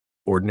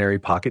Ordinary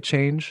pocket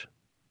change?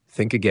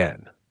 Think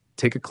again.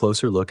 Take a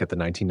closer look at the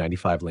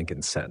 1995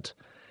 Lincoln cent.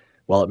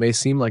 While it may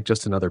seem like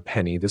just another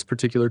penny, this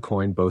particular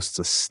coin boasts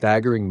a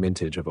staggering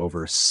mintage of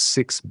over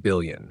 6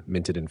 billion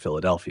minted in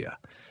Philadelphia.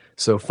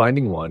 So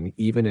finding one,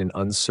 even in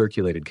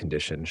uncirculated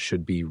condition,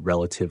 should be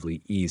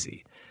relatively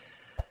easy.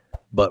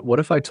 But what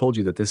if I told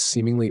you that this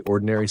seemingly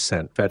ordinary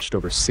cent fetched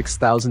over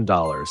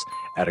 $6,000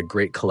 at a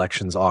great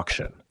collections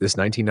auction? This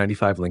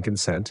 1995 Lincoln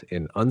cent,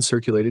 in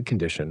uncirculated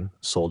condition,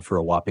 sold for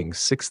a whopping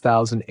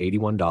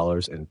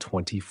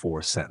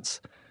 $6,081.24.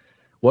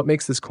 What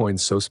makes this coin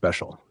so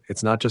special?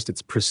 It's not just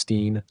its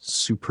pristine,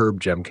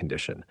 superb gem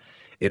condition.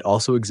 It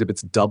also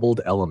exhibits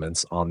doubled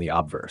elements on the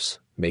obverse,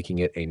 making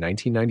it a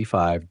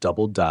 1995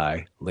 doubled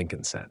die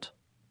Lincoln cent.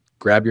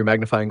 Grab your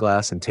magnifying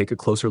glass and take a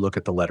closer look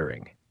at the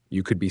lettering.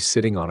 You could be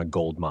sitting on a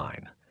gold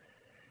mine.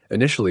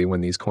 Initially,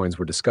 when these coins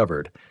were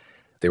discovered,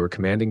 they were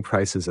commanding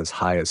prices as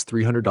high as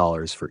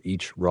 $300 for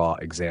each raw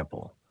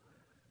example.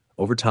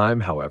 Over time,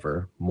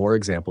 however, more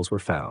examples were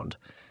found,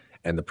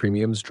 and the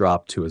premiums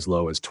dropped to as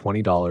low as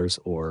 $20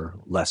 or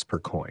less per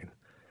coin.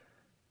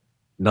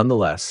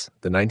 Nonetheless,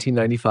 the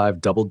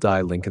 1995 double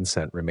die Lincoln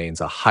cent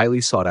remains a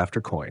highly sought-after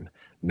coin,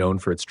 known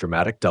for its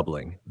dramatic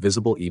doubling,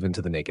 visible even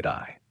to the naked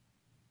eye.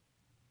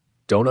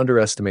 Don't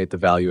underestimate the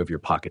value of your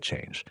pocket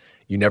change.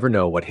 You never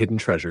know what hidden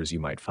treasures you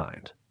might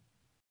find.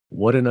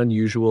 What an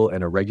unusual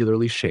and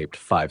irregularly shaped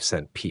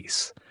 5-cent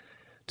piece.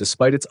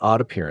 Despite its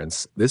odd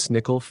appearance, this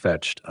nickel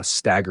fetched a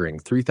staggering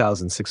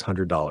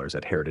 $3,600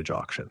 at heritage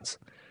auctions.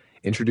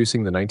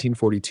 Introducing the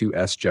 1942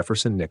 S.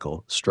 Jefferson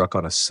nickel, struck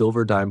on a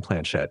silver dime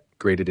planchette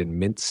graded in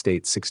Mint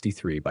State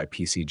 63 by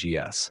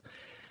PCGS.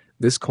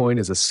 This coin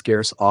is a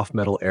scarce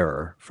off-metal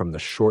error from the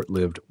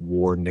short-lived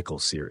War Nickel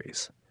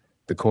series.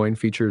 The coin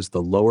features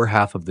the lower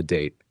half of the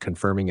date,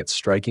 confirming its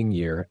striking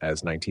year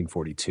as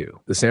 1942.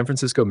 The San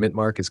Francisco mint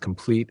mark is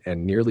complete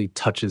and nearly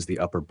touches the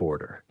upper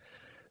border.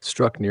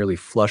 Struck nearly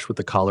flush with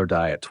the collar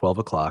die at 12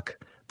 o'clock,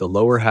 the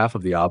lower half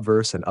of the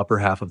obverse and upper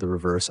half of the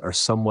reverse are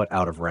somewhat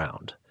out of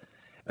round.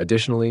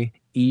 Additionally,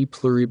 E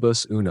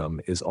pluribus unum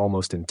is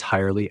almost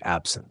entirely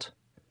absent.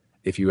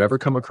 If you ever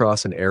come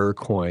across an error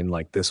coin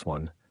like this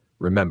one,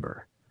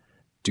 remember,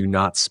 do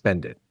not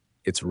spend it.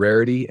 Its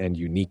rarity and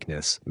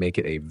uniqueness make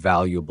it a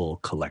valuable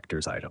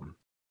collector's item.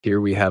 Here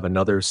we have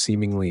another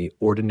seemingly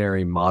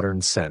ordinary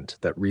modern cent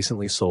that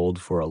recently sold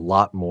for a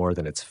lot more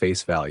than its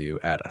face value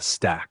at a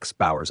Stack's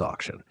Bowers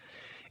auction.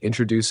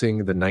 Introducing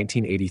the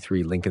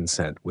 1983 Lincoln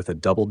cent with a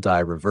double die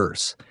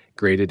reverse,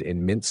 graded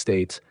in Mint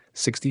State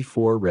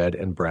 64 red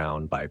and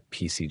brown by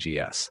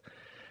PCGS.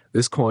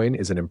 This coin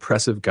is an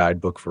impressive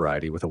guidebook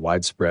variety with a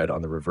wide spread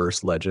on the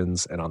reverse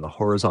legends and on the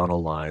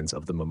horizontal lines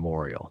of the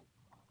memorial.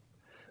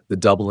 The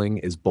doubling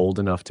is bold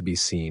enough to be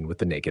seen with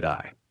the naked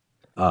eye.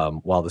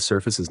 While the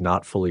surface is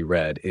not fully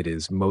red, it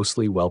is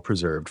mostly well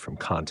preserved from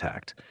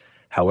contact.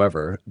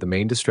 However, the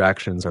main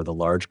distractions are the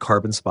large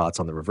carbon spots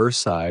on the reverse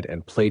side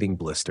and plating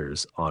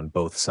blisters on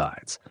both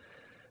sides.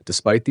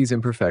 Despite these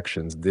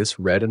imperfections, this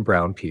red and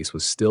brown piece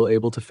was still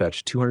able to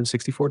fetch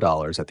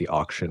 $264 at the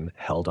auction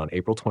held on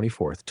April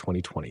 24,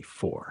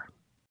 2024.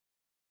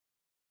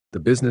 The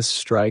business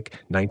strike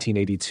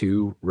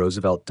 1982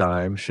 Roosevelt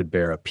dime should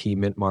bear a P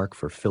mint mark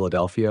for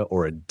Philadelphia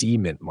or a D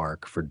mint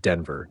mark for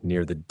Denver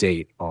near the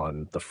date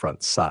on the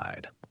front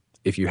side.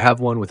 If you have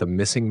one with a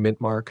missing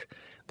mint mark,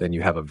 then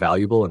you have a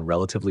valuable and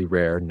relatively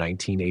rare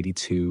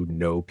 1982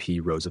 no P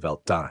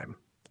Roosevelt dime.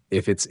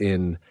 If it's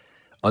in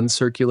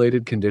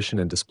uncirculated condition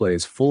and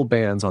displays full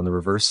bands on the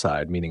reverse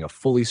side, meaning a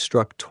fully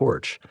struck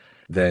torch,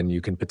 then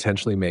you can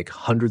potentially make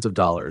hundreds of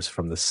dollars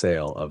from the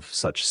sale of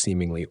such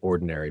seemingly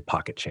ordinary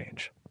pocket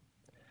change.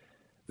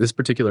 This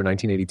particular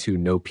 1982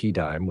 no P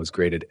dime was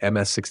graded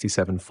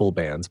MS67 full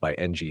bands by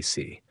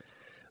NGC.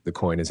 The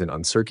coin is in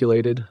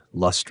uncirculated,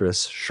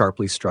 lustrous,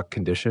 sharply struck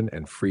condition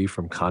and free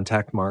from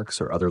contact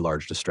marks or other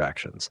large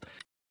distractions.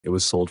 It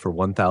was sold for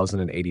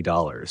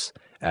 $1,080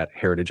 at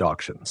heritage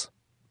auctions.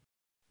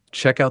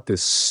 Check out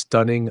this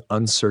stunning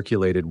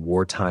uncirculated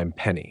wartime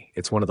penny.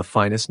 It's one of the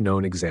finest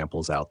known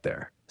examples out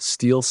there.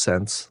 Steel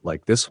cents,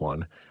 like this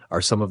one,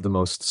 are some of the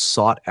most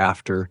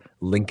sought-after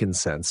Lincoln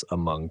cents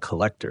among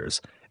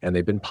collectors, and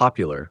they've been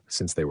popular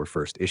since they were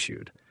first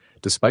issued.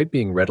 Despite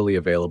being readily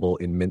available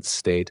in mint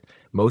state,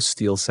 most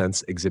steel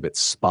cents exhibit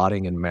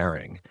spotting and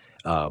marring,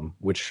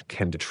 which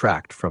can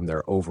detract from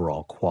their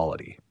overall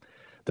quality.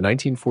 The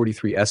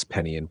 1943 S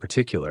penny in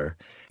particular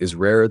is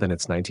rarer than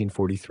its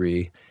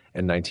 1943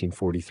 and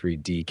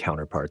 1943D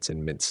counterparts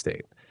in mint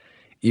state.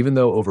 Even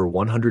though over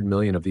 100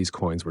 million of these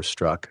coins were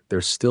struck,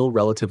 they're still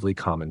relatively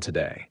common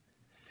today.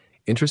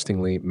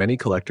 Interestingly, many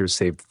collectors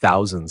saved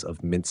thousands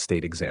of mint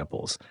state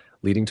examples,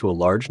 leading to a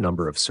large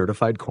number of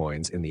certified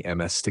coins in the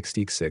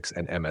MS66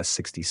 and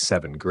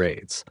MS67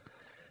 grades.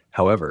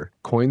 However,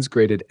 coins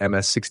graded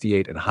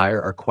MS68 and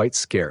higher are quite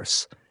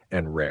scarce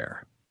and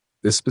rare.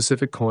 This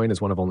specific coin is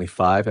one of only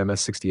 5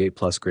 MS68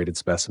 Plus graded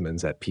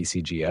specimens at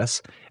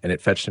PCGS, and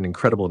it fetched an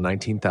incredible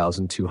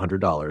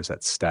 $19,200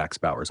 at Stack's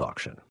Bowers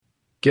auction.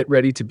 Get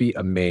ready to be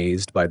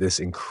amazed by this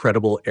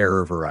incredible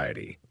error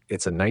variety.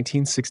 It's a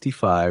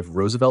 1965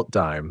 Roosevelt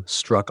dime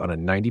struck on a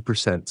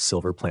 90%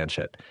 silver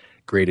planchet,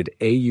 graded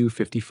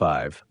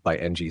AU55 by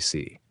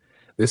NGC.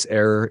 This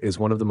error is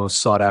one of the most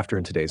sought after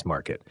in today's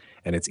market,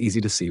 and it's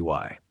easy to see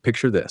why.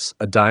 Picture this,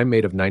 a dime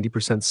made of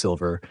 90%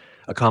 silver,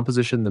 a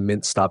composition the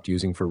mint stopped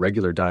using for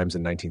regular dimes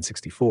in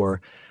 1964,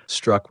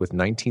 struck with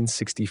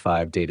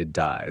 1965 dated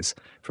dies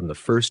from the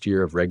first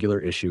year of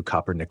regular issue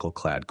copper-nickel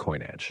clad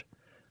coinage.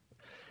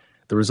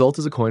 The result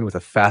is a coin with a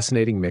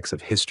fascinating mix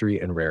of history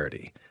and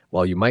rarity.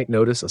 While you might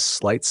notice a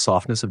slight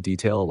softness of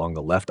detail along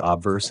the left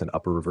obverse and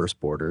upper reverse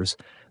borders,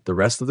 the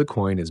rest of the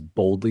coin is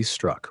boldly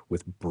struck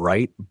with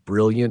bright,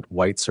 brilliant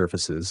white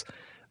surfaces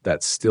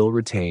that still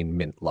retain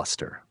mint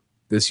luster.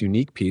 This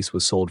unique piece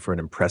was sold for an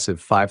impressive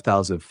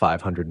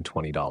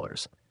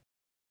 $5,520.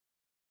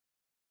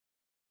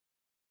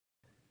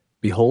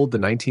 Behold the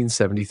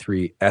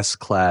 1973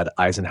 S-clad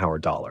Eisenhower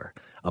dollar,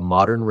 a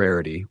modern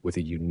rarity with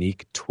a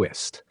unique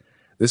twist.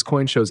 This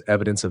coin shows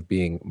evidence of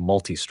being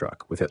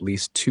multi-struck, with at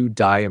least 2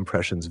 die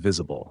impressions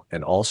visible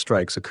and all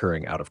strikes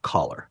occurring out of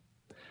collar.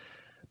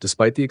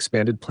 Despite the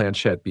expanded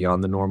planchette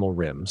beyond the normal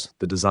rims,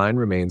 the design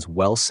remains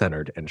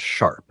well-centered and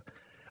sharp.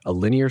 A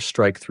linear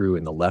strike-through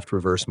in the left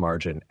reverse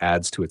margin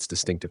adds to its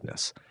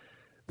distinctiveness.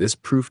 This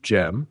proof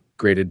gem,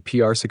 graded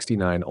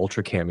PR69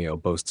 Ultra Cameo,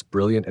 boasts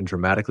brilliant and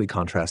dramatically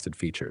contrasted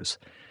features.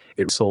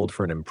 It sold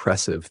for an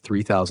impressive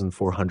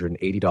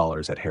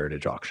 $3,480 at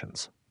Heritage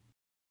Auctions.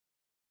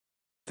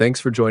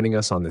 Thanks for joining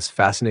us on this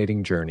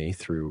fascinating journey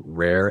through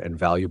rare and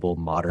valuable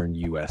modern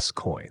U.S.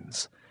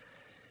 coins.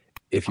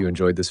 If you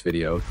enjoyed this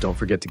video, don't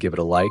forget to give it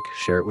a like,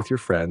 share it with your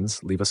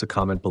friends, leave us a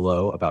comment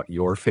below about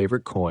your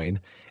favorite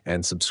coin,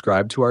 and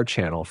subscribe to our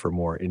channel for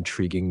more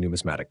intriguing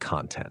numismatic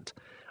content.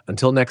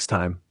 Until next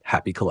time,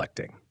 happy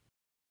collecting.